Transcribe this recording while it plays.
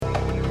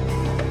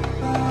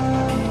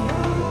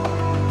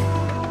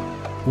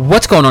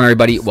What's going on,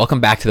 everybody? Welcome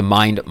back to the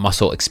Mind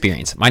Muscle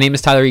Experience. My name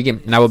is Tyler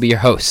Egan, and I will be your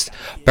host.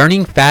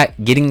 Burning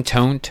fat, getting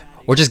toned,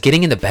 or just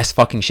getting in the best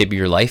fucking shape of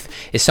your life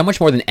is so much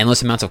more than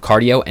endless amounts of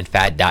cardio and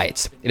fad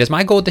diets. It is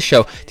my goal with the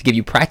show to give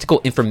you practical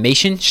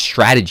information,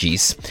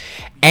 strategies,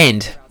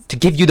 and to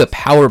give you the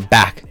power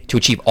back to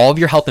achieve all of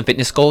your health and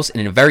fitness goals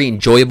in a very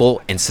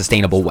enjoyable and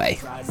sustainable way.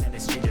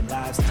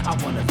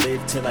 I wanna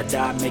live till I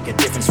die, make a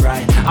difference,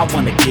 right? I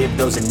wanna give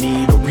those in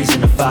need a reason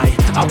to fight.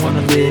 I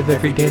wanna live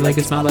every day like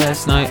it's my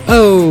last night.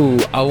 Oh,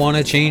 I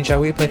wanna change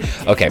how we play.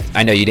 Okay,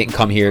 I know you didn't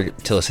come here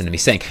to listen to me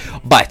sing,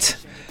 but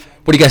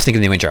what do you guys think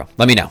of the new intro?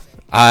 Let me know.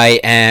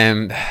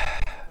 When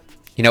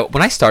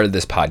I started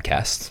this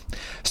podcast,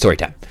 story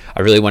time,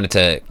 I really wanted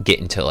to get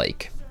into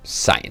like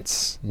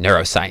science,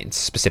 neuroscience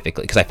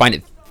specifically, because I find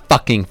it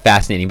fucking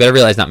fascinating, but I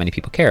realize not many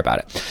people care about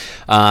it.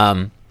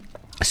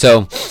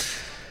 So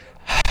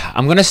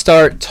I'm going to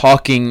start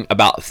talking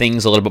about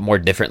things a little bit more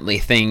differently.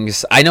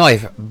 Things I know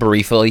I've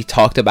briefly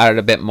talked about it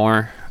a bit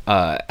more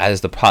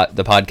as the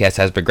podcast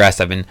has progressed.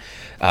 I've been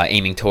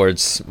aiming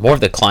towards more of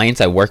the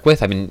clients I work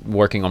with. I've been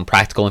working on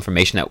practical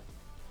information that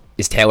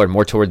is tailored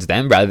more towards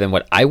them rather than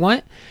what I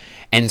want.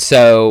 And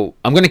so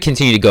I'm going to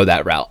continue to go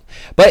that route.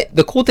 But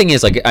the cool thing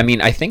is,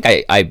 I think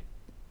I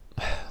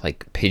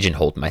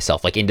pigeonholed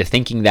myself into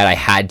thinking that I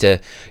had to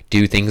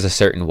do things a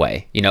certain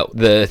way.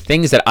 The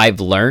things that I've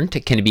learned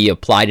can be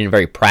applied in a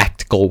very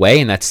practical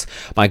way, and that's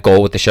my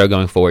goal with the show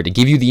going forward, to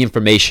give you the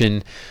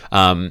information,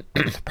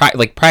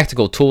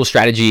 practical tools,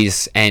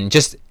 strategies, and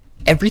just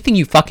everything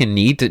you fucking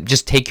need to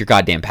just take your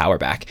goddamn power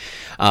back.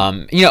 I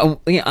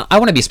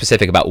want to be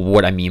specific about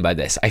what I mean by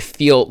this. I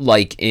feel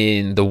like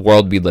in the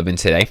world we live in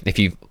today, if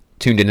you've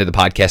tuned into the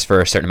podcast for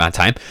a certain amount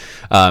of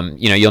time,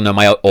 you'll know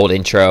my old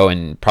intro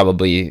and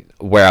probably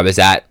where I was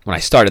at when I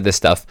started this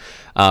stuff.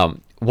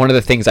 One of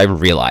the things I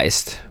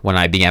realized when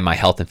I began my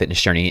health and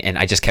fitness journey, and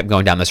I just kept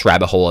going down this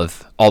rabbit hole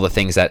of all the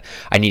things that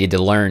I needed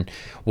to learn,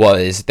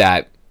 was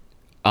that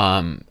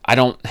I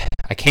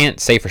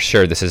can't say for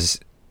sure this is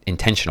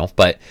intentional,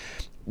 but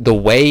the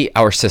way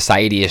our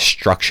society is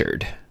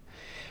structured,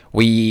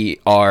 we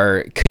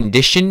are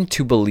conditioned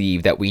to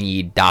believe that we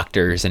need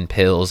doctors and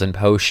pills and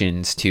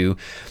potions to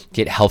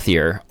get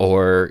healthier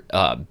or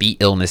beat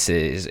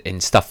illnesses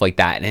and stuff like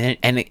that.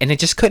 And it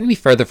just couldn't be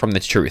further from the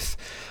truth.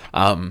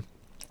 The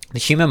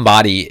human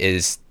body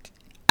is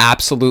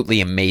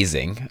absolutely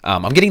amazing.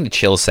 I'm getting the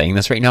chills saying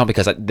this right now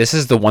because this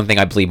is the one thing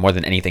I believe more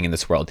than anything in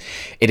this world.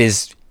 It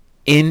is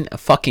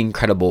fucking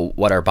incredible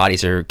what our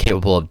bodies are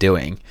capable of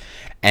doing.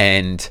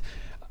 And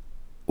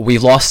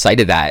we've lost sight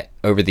of that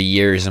over the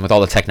years and with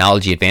all the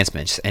technology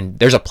advancements, and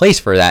there's a place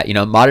for that.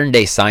 Modern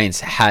day science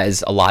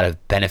has a lot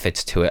of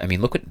benefits to it. I mean,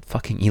 look what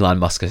fucking Elon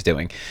Musk is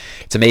doing.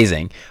 It's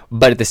amazing.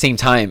 But at the same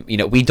time,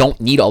 we don't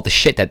need all the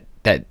shit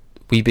that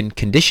we've been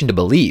conditioned to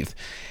believe.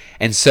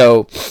 And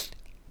so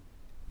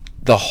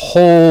the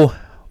whole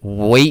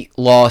weight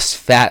loss,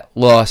 fat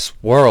loss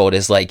world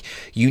is like,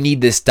 you need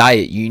this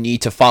diet, you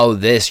need to follow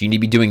this, you need to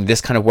be doing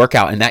this kind of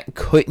workout, and that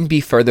couldn't be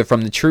further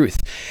from the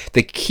truth.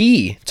 The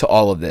key to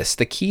all of this,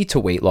 the key to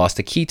weight loss,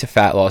 the key to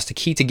fat loss, the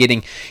key to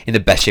getting in the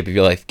best shape of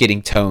your life,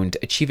 getting toned,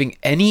 achieving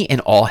any and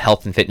all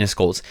health and fitness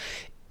goals,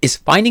 is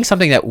finding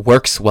something that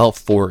works well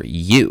for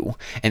you.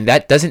 And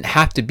that doesn't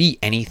have to be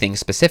anything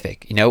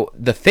specific.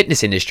 The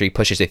fitness industry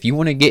pushes, if you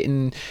want to get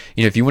in,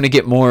 if you want to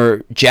get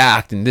more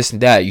jacked and this and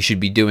that, you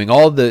should be doing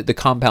all the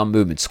compound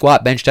movements,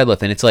 squat, bench,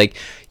 deadlift. And it's like,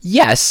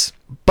 yes,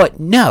 but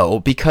no,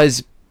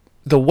 because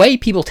the way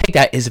people take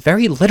that is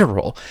very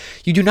literal.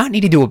 You do not need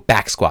to do a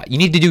back squat. You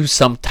need to do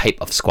some type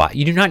of squat.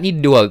 You do not need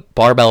to do a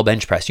barbell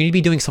bench press. You need to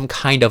be doing some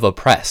kind of a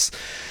press.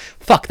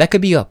 Fuck, that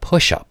could be a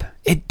push-up.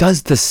 It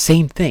does the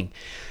same thing.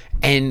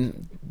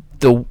 And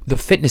the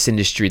fitness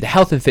industry, the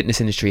health and fitness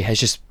industry has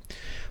just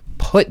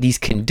put these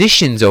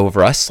conditions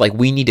over us, like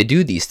we need to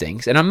do these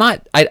things. And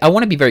I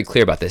want to be very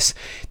clear about this.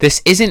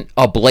 This isn't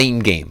a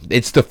blame game.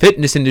 It's the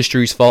fitness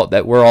industry's fault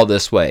that we're all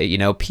this way.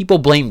 People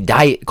blame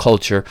diet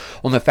culture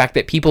on the fact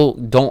that people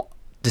don't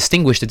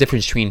distinguish the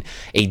difference between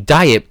a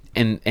diet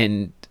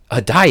and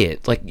a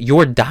diet. Like,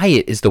 your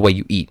diet is the way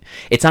you eat.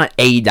 It's not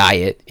a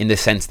diet in the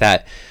sense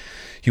that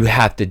you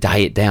have to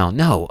diet down.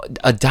 No,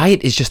 a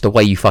diet is just the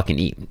way you fucking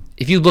eat.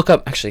 If you look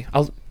up,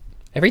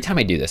 every time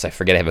I do this, I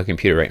forget I have a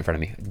computer right in front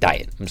of me.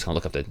 Diet. I'm just going to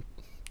look up the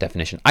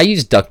definition. I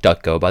use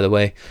DuckDuckGo, by the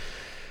way,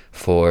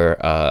 for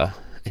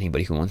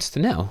anybody who wants to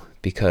know,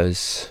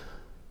 because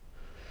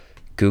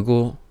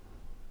Google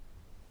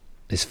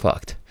is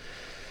fucked.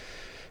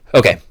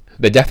 Okay,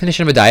 the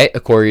definition of a diet,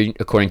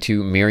 according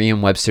to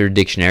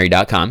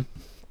Merriam-Webster-Dictionary.com,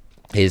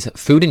 is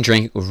food and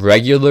drink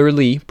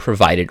regularly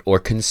provided or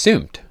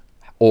consumed.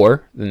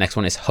 Or the next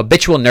one is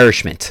habitual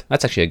nourishment.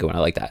 That's actually a good one. I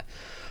like that.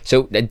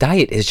 So a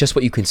diet is just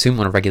what you consume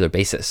on a regular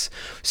basis.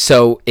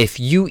 So if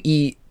you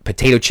eat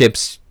potato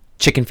chips,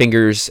 chicken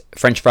fingers,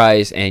 French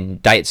fries,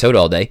 and diet soda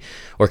all day,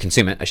 or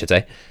consume it, I should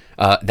say,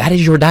 that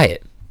is your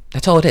diet.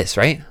 That's all it is,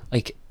 right?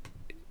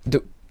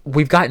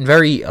 We've gotten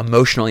very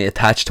emotionally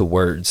attached to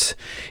words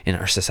in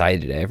our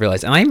society today. I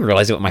realize, and I even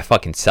realize it with my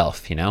fucking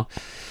self,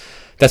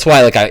 that's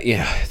why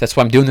that's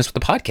why I'm doing this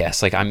with the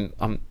podcast. Like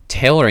I'm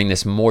tailoring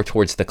this more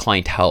towards the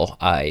clientele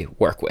I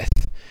work with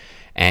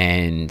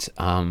and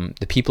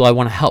the people I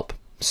want to help.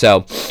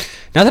 So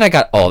now that I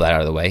got all that out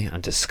of the way,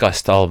 I've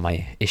discussed all of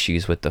my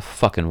issues with the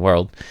fucking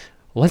world,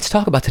 let's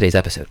talk about today's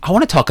episode. I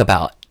want to talk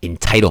about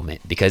entitlement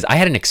because I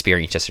had an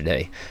experience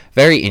yesterday,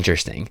 very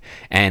interesting.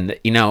 And,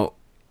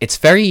 it's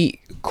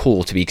very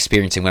cool to be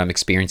experiencing what I'm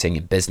experiencing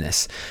in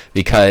business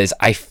because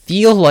I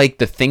feel like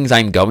the things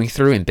I'm going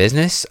through in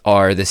business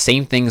are the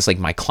same things like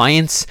my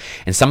clients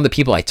and some of the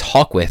people I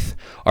talk with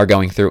are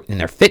going through in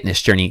their fitness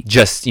journey,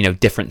 just,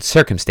 different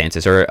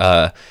circumstances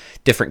or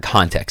different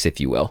contexts, if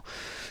you will.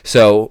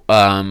 So,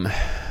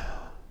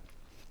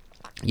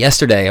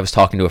 yesterday I was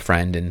talking to a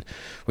friend and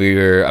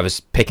I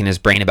was picking his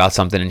brain about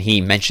something and he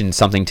mentioned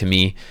something to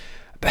me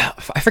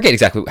about, I forget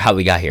exactly how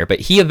we got here, but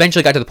he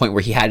eventually got to the point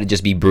where he had to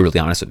just be brutally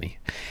honest with me.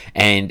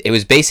 And it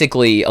was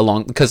basically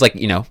because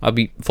I'll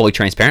be fully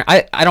transparent.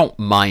 I don't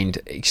mind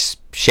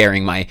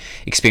sharing my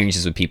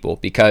experiences with people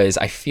because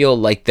I feel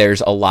like there's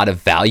a lot of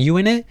value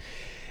in it.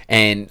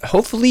 And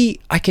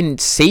hopefully I can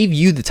save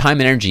you the time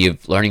and energy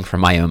of learning from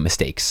my own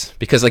mistakes.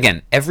 Because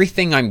again,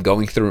 everything I'm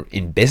going through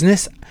in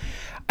business,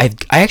 I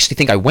actually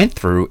think I went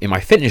through in my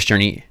fitness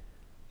journey.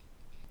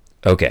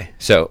 Okay,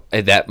 so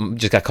that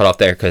just got cut off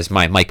there because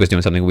my mic was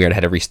doing something weird. I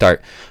had to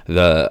restart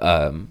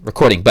the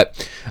recording.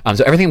 But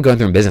so everything I'm going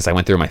through in business, I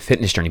went through in my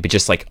fitness journey. But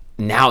just like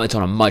now it's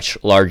on a much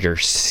larger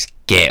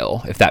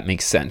scale, if that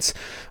makes sense.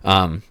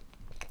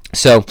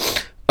 So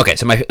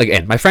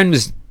my friend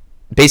was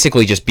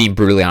basically just being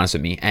brutally honest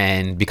with me,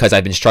 and because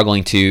I've been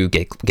struggling to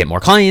get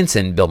more clients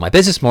and build my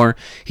business more,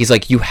 he's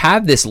like, you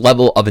have this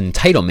level of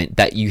entitlement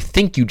that you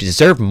think you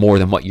deserve more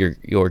than what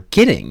you're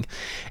getting,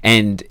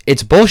 and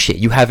it's bullshit.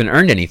 You haven't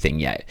earned anything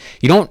yet.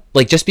 You don't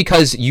just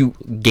because you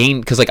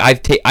gain, because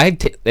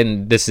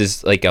and this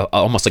is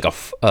almost like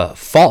a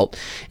fault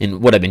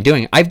in what I've been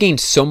doing. I've gained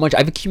so much.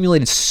 I've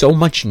accumulated so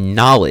much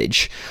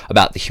knowledge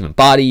about the human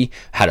body,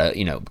 how to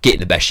get in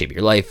the best shape of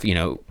your life.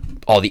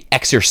 All the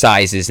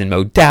exercises and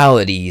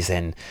modalities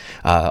and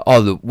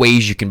all the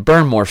ways you can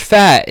burn more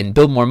fat and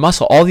build more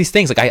muscle, all these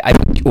things.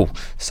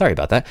 Sorry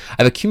about that.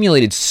 I've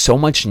accumulated so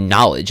much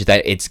knowledge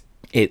that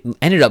it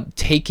ended up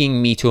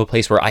taking me to a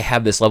place where I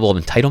have this level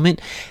of entitlement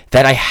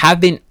that I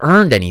haven't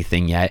earned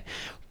anything yet,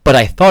 but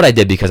I thought I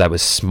did because I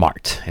was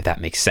smart, if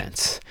that makes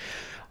sense.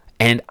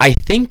 And I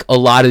think a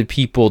lot of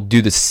people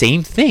do the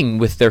same thing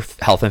with their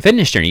health and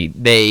fitness journey.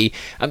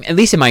 At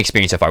least in my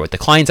experience so far with the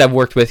clients I've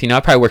worked with, I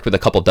probably worked with a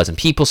couple dozen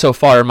people so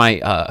far in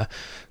my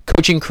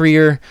coaching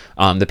career,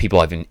 the people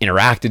I've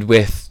interacted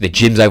with, the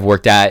gyms I've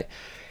worked at.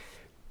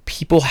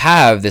 People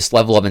have this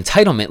level of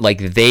entitlement,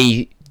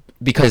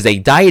 because they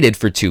dieted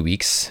for 2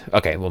 weeks.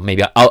 Okay, well,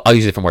 maybe I'll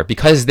use a different word.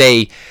 Because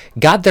they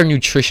got their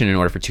nutrition in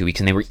order for 2 weeks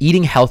and they were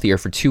eating healthier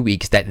for 2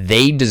 weeks, that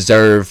they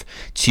deserve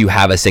to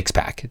have a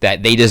six-pack,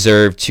 that they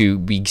deserve to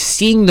be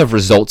seeing the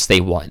results they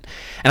want.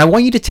 And I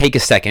want you to take a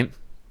second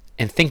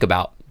and think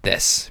about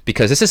this,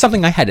 because this is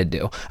something I had to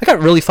do. I got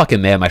really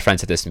fucking mad at my friend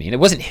said this to me, and it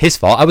wasn't his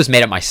fault. I was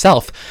mad at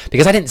myself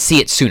because I didn't see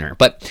it sooner.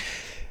 But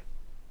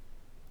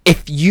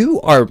if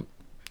you are,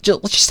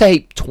 let's just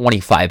say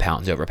 25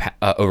 pounds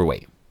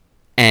overweight,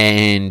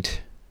 and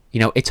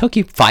it took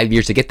you 5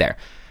 years to get there,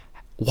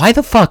 why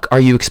the fuck are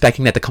you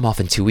expecting that to come off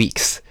in 2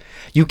 weeks?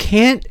 You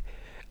can't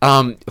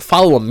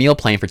follow a meal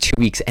plan for 2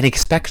 weeks and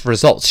expect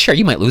results. Sure,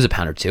 you might lose a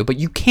pound or two, but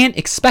you can't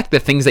expect the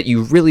things that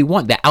you really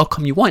want, the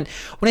outcome you want,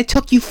 when it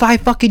took you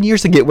 5 fucking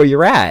years to get where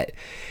you're at.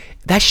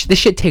 This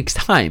shit takes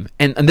time.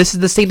 And this is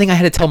the same thing I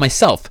had to tell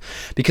myself,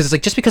 because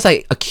it's just because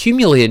I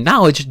accumulated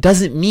knowledge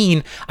doesn't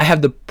mean I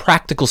have the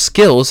practical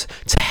skills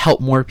to help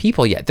more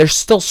people yet. There's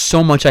still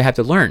so much I have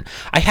to learn.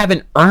 I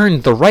haven't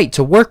earned the right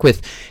to work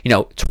with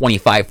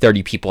 25,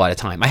 30 people at a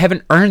time. I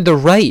haven't earned the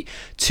right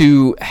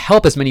to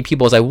help as many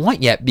people as I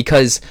want yet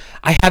because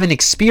I haven't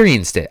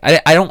experienced it.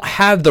 I don't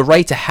have the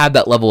right to have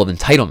that level of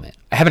entitlement.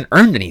 I haven't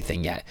earned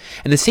anything yet.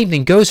 And the same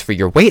thing goes for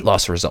your weight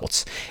loss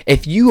results.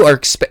 If you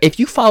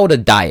followed a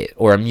diet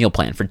or a meal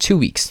plan for 2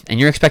 weeks and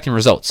you're expecting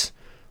results,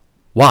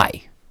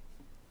 why?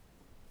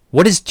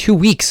 What is 2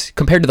 weeks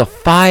compared to the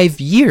 5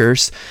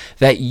 years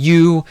that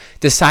you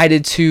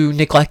decided to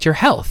neglect your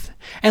health?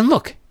 And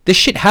look, this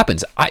shit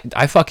happens.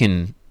 I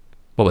fucking,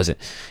 what was it?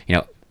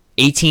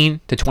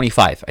 18 to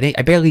 25.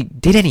 I barely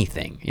did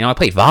anything. I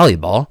played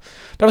volleyball,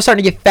 but I was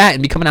starting to get fat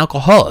and become an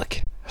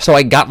alcoholic. So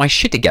I got my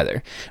shit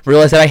together,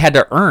 realized that I had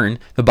to earn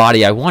the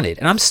body I wanted,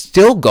 and I'm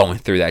still going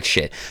through that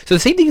shit. So the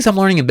same things I'm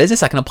learning in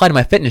business, I can apply to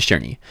my fitness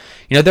journey.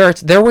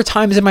 There were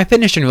times in my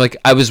fitness journey,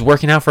 I was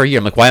working out for a year.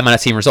 I'm like, why am I not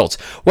seeing results?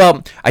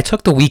 Well, I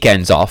took the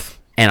weekends off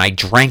and I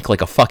drank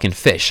like a fucking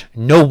fish.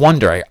 No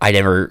wonder I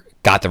never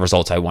got the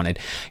results I wanted.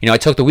 I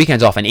took the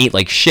weekends off and ate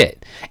like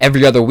shit.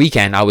 Every other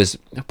weekend I was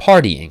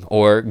partying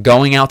or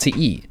going out to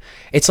eat.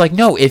 It's like,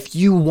 no, if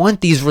you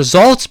want these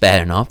results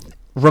bad enough,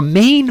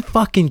 remain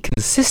fucking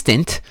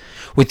consistent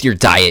with your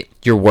diet,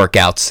 your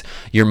workouts,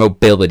 your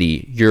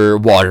mobility, your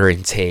water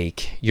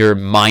intake, your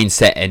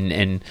mindset,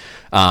 and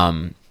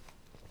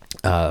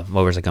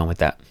what was I going with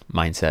that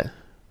mindset?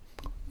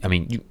 I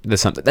mean,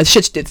 that's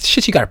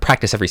shit you got to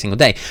practice every single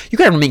day. You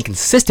got to remain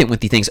consistent with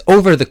these things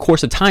over the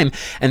course of time,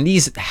 and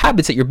these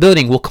habits that you're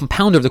building will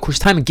compound over the course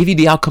of time and give you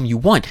the outcome you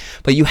want.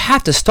 But you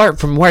have to start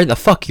from where the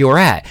fuck you're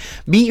at.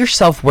 Meet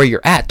yourself where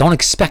you're at. Don't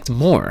expect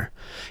more.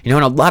 You know,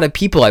 and a lot of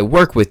people I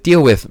work with,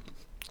 deal with,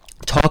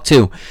 talk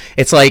to,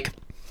 it's like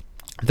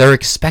they're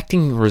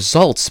expecting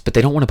results, but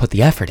they don't want to put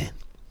the effort in.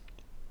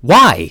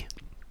 Why?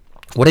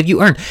 What have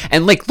you earned?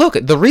 And like, look,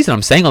 the reason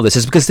I'm saying all this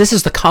is because this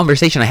is the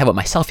conversation I had with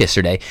myself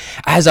yesterday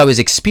as I was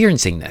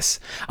experiencing this.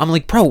 I'm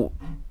like, bro,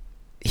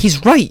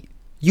 he's right.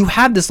 You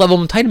have this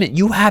level of entitlement.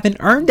 You haven't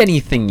earned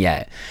anything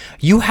yet.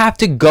 You have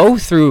to go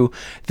through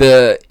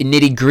the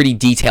nitty gritty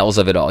details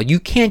of it all. You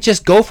can't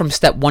just go from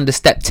step 1 to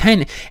step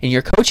 10 in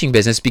your coaching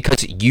business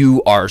because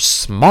you are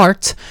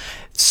smart.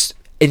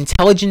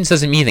 Intelligence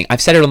doesn't mean anything.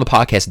 I've said it on the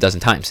podcast a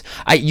dozen times.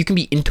 You can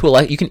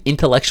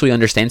intellectually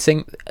understand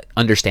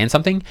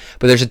something,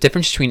 but there's a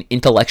difference between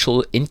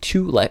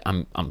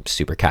I'm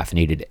super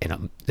caffeinated and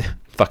I'm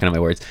fucking up my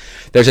words.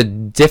 There's a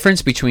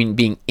difference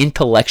between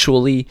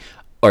intellectually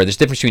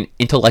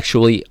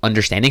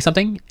understanding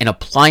something and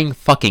applying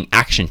fucking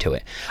action to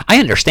it.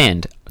 I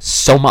understand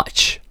so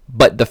much,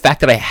 but the fact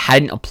that I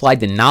hadn't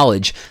applied the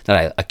knowledge that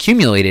I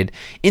accumulated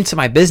into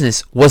my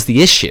business was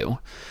the issue.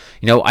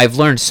 You know, I've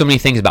learned so many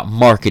things about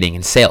marketing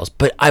and sales,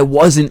 but I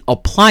wasn't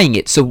applying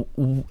it. So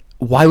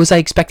why was I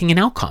expecting an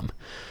outcome?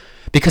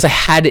 Because I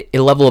had a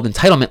level of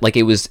entitlement, like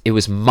it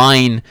was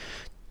mine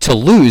to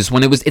lose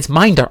when it's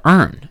mine to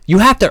earn. You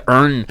have to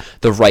earn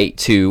the right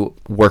to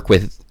work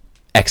with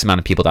X amount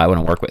of people that I want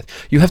to work with.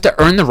 You have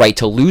to earn the right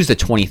to lose the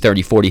 20,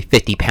 30, 40,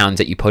 50 pounds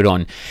that you put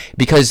on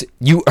because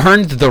you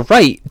earned the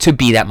right to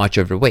be that much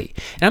overweight.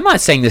 And I'm not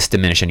saying this to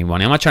diminish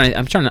anyone. I'm not trying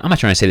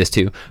to say this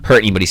to hurt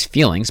anybody's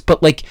feelings,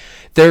 but like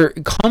there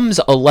comes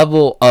a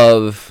level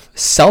of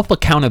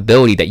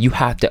self-accountability that you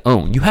have to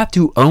own. You have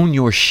to own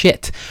your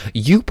shit.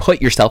 You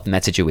put yourself in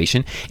that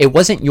situation. It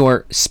wasn't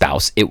your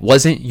spouse. It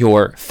wasn't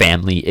your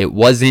family. It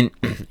wasn't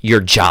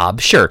your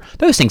job. Sure,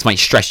 those things might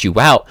stress you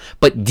out,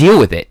 but deal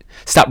with it.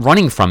 Stop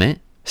running from it.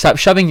 Stop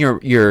shoving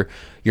your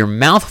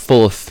mouth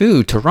full of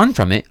food to run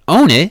from it.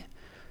 Own it.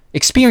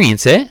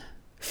 Experience it.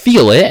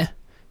 Feel it.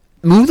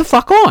 Move the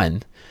fuck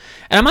on.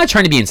 And I'm not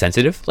trying to be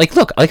insensitive. Like,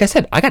 look, like I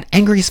said, I got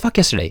angry as fuck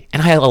yesterday,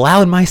 and I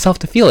allowed myself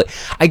to feel it.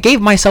 I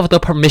gave myself the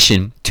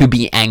permission to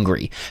be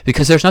angry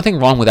because there's nothing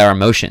wrong with our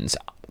emotions.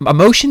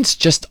 Emotions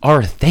just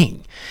are a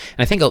thing. And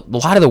I think a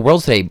lot of the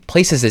world today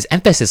places this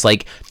emphasis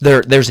like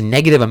there's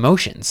negative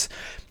emotions.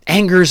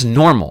 Anger is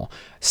normal.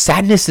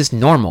 Sadness is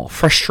normal.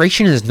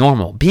 Frustration is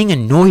normal. Being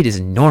annoyed is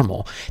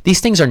normal. These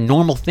things are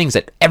normal things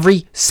that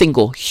every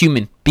single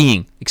human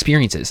being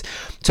experiences.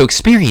 So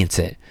experience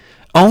it.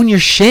 Own your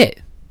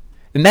shit.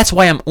 And that's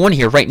why I'm on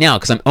here right now,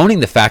 because I'm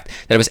owning the fact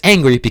that I was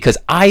angry because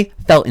I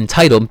felt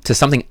entitled to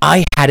something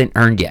I hadn't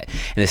earned yet.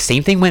 And the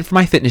same thing went for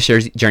my fitness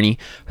journey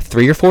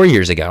 3 or 4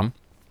 years ago.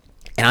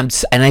 And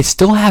I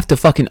still have to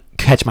fucking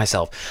catch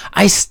myself.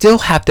 I still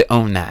have to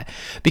own that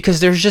because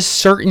there's just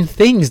certain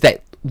things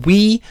that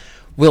we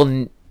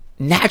will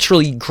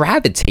naturally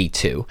gravitate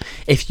to.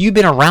 If you've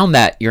been around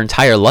that your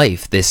entire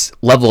life, this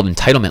level of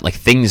entitlement, like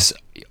things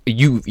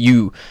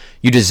you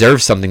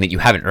deserve something that you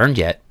haven't earned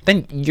yet,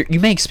 then you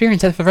may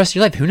experience that for the rest of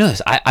your life. Who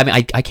knows? I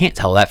mean, I can't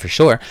tell that for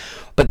sure.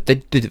 But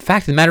the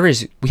fact of the matter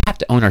is, we have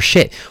to own our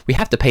shit. We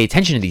have to pay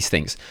attention to these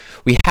things.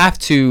 We have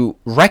to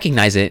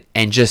recognize it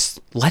and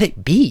just let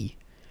it be.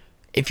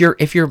 If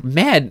you're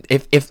mad,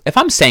 if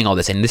I'm saying all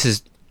this and this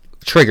is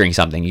triggering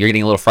something, you're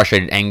getting a little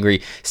frustrated,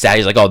 angry, sad,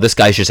 you're like, oh, this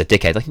guy's just a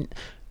dickhead. Like,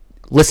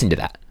 listen to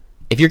that.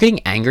 If you're getting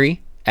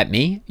angry at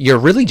me, you're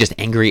really just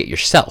angry at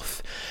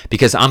yourself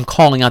because I'm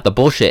calling out the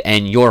bullshit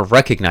and you're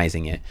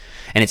recognizing it.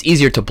 And it's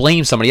easier to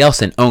blame somebody else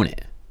than own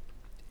it.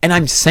 And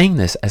I'm saying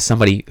this as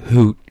somebody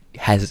who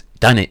has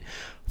done it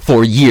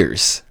for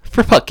years.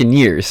 For fucking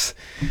years.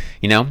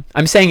 You know?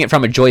 I'm saying it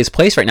from a joyous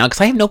place right now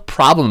because I have no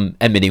problem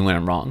admitting when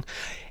I'm wrong.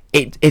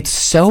 It's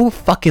so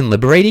fucking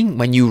liberating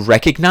when you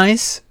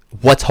recognize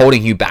what's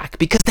holding you back,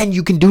 because then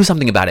you can do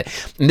something about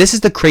it. And this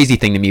is the crazy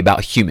thing to me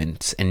about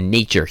humans and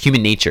nature.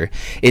 Human nature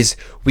is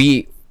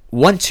we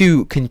want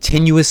to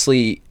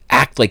continuously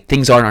act like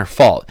things aren't our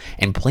fault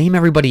and blame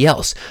everybody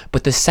else.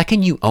 But the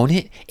second you own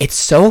it, it's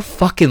so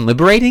fucking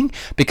liberating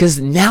because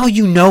now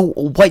you know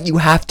what you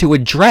have to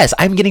address.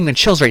 I'm getting the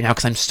chills right now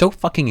because I'm so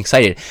fucking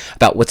excited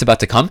about what's about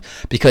to come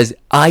because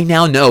I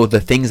now know the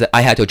things that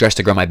I had to address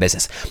to grow my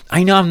business.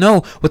 I now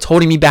know what's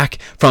holding me back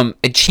from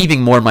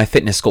achieving more of my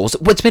fitness goals.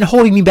 What's been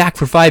holding me back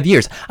for 5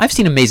 years. I've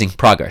seen amazing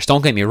progress,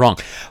 don't get me wrong.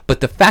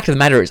 But the fact of the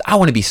matter is I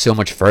want to be so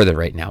much further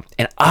right now.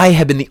 And I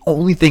have been the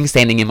only thing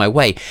standing in my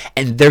way.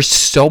 And there's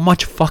so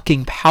much fucking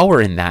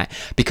power in that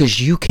because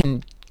you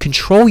can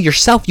control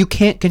yourself. You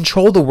can't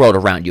control the world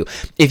around you.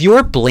 If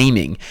you're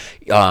blaming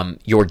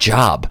your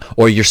job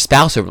or your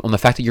spouse on the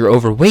fact that you're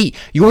overweight,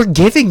 you're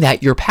giving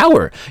that your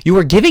power. You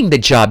are giving the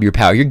job your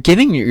power. You're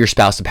giving your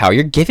spouse the power.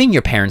 You're giving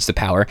your parents the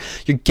power.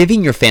 You're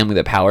giving your family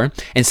the power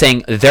and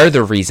saying they're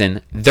the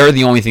reason, they're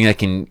the only thing that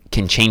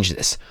can change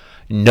this.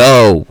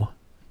 No,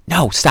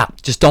 No,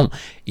 stop. Just don't.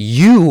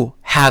 You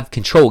have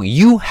control.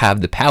 You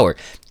have the power.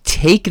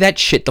 Take that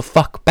shit the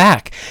fuck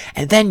back.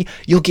 And then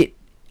you'll get,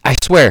 I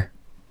swear,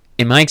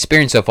 in my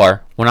experience so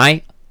far, when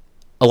I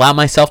allow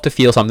myself to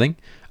feel something,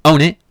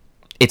 own it,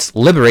 it's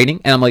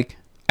liberating, and I'm like,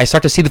 I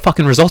start to see the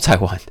fucking results I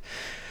want.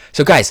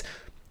 So guys,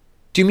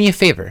 do me a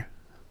favor.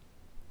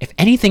 If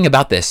anything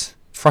about this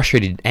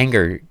frustrated,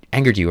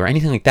 angered you, or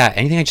anything like that,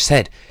 anything I just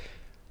said,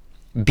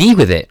 be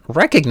with it,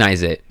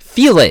 recognize it,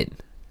 feel it,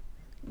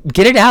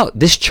 get it out,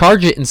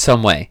 discharge it in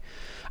some way.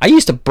 I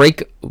used to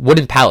break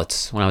wooden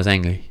pallets when I was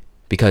angry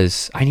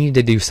because I needed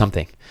to do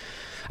something.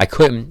 I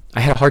couldn't.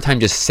 I had a hard time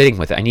just sitting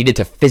with it. I needed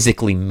to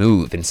physically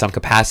move in some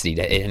capacity,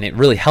 and it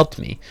really helped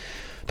me.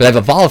 But I've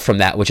evolved from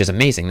that, which is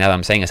amazing. Now that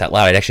I'm saying this out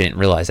loud, I actually didn't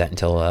realize that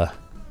until I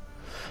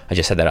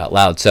just said that out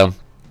loud. So,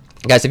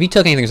 guys, if you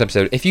took anything from this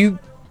episode, if you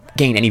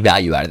gained any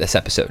value out of this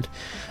episode,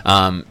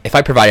 if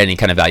I provided any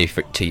kind of value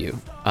to you,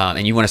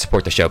 and you want to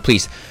support the show,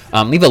 please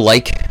leave a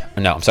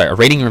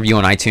rating and review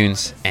on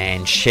iTunes,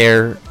 and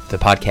share the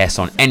podcast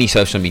on any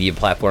social media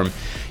platform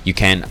you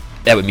can.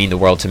 That would mean the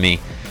world to me.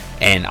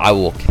 And I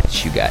will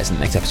catch you guys in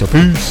the next episode.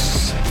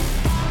 Peace.